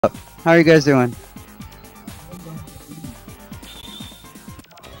How are you guys doing?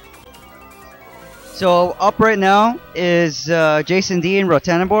 So up right now is JasonD and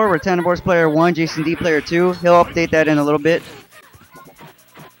Rotanibor. Rotanibor's player 1, JasonD player 2. He'll update that in a little bit.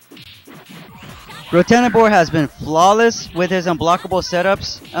 Rotanibor has been flawless with his unblockable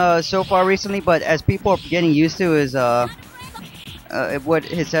setups so far recently, but as people are getting used to his what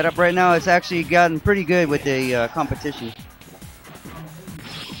his setup right now, it's actually gotten pretty good with the competition.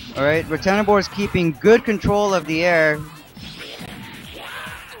 Alright, Rotanibor is keeping good control of the air.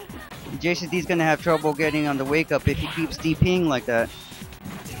 JasonD's gonna have trouble getting on the wake up if he keeps DPing like that.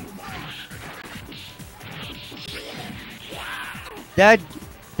 That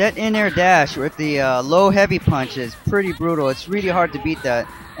in-air dash with the low heavy punch is pretty brutal. It's really hard to beat that,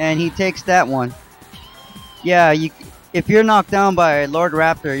 and he takes that one. Yeah, if you're knocked down by Lord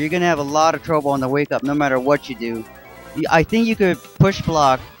Raptor, you're gonna have a lot of trouble on the wake up no matter what you do. I think you could push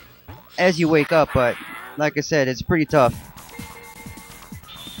block as you wake up, but like I said, it's pretty tough.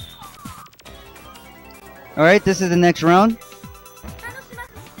 Alright, this is the next round.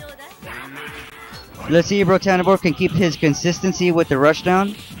 Let's see if Rotanibor can keep his consistency with the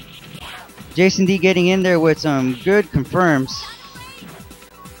rushdown. JasonD getting in there with some good confirms.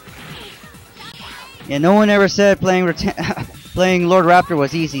 Yeah, no one ever said playing Lord Raptor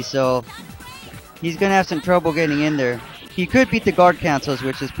was easy, so he's gonna have some trouble getting in there. He could beat the guard cancels,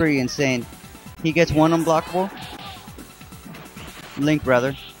 which is pretty insane. He gets one unblockable. Link,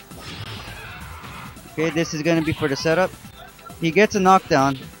 rather. Okay, this is gonna be for the setup. He gets a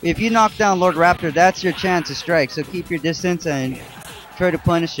knockdown. If you knock down Lord Raptor, that's your chance to strike, so keep your distance and try to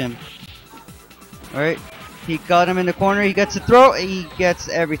punish him. Alright, he got him in the corner, he gets a throw, he gets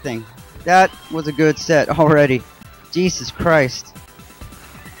everything. That was a good set already. Jesus Christ.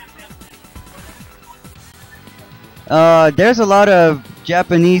 There's a lot of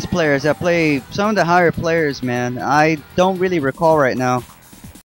Japanese players that play some of the higher players, man. I don't really recall right now.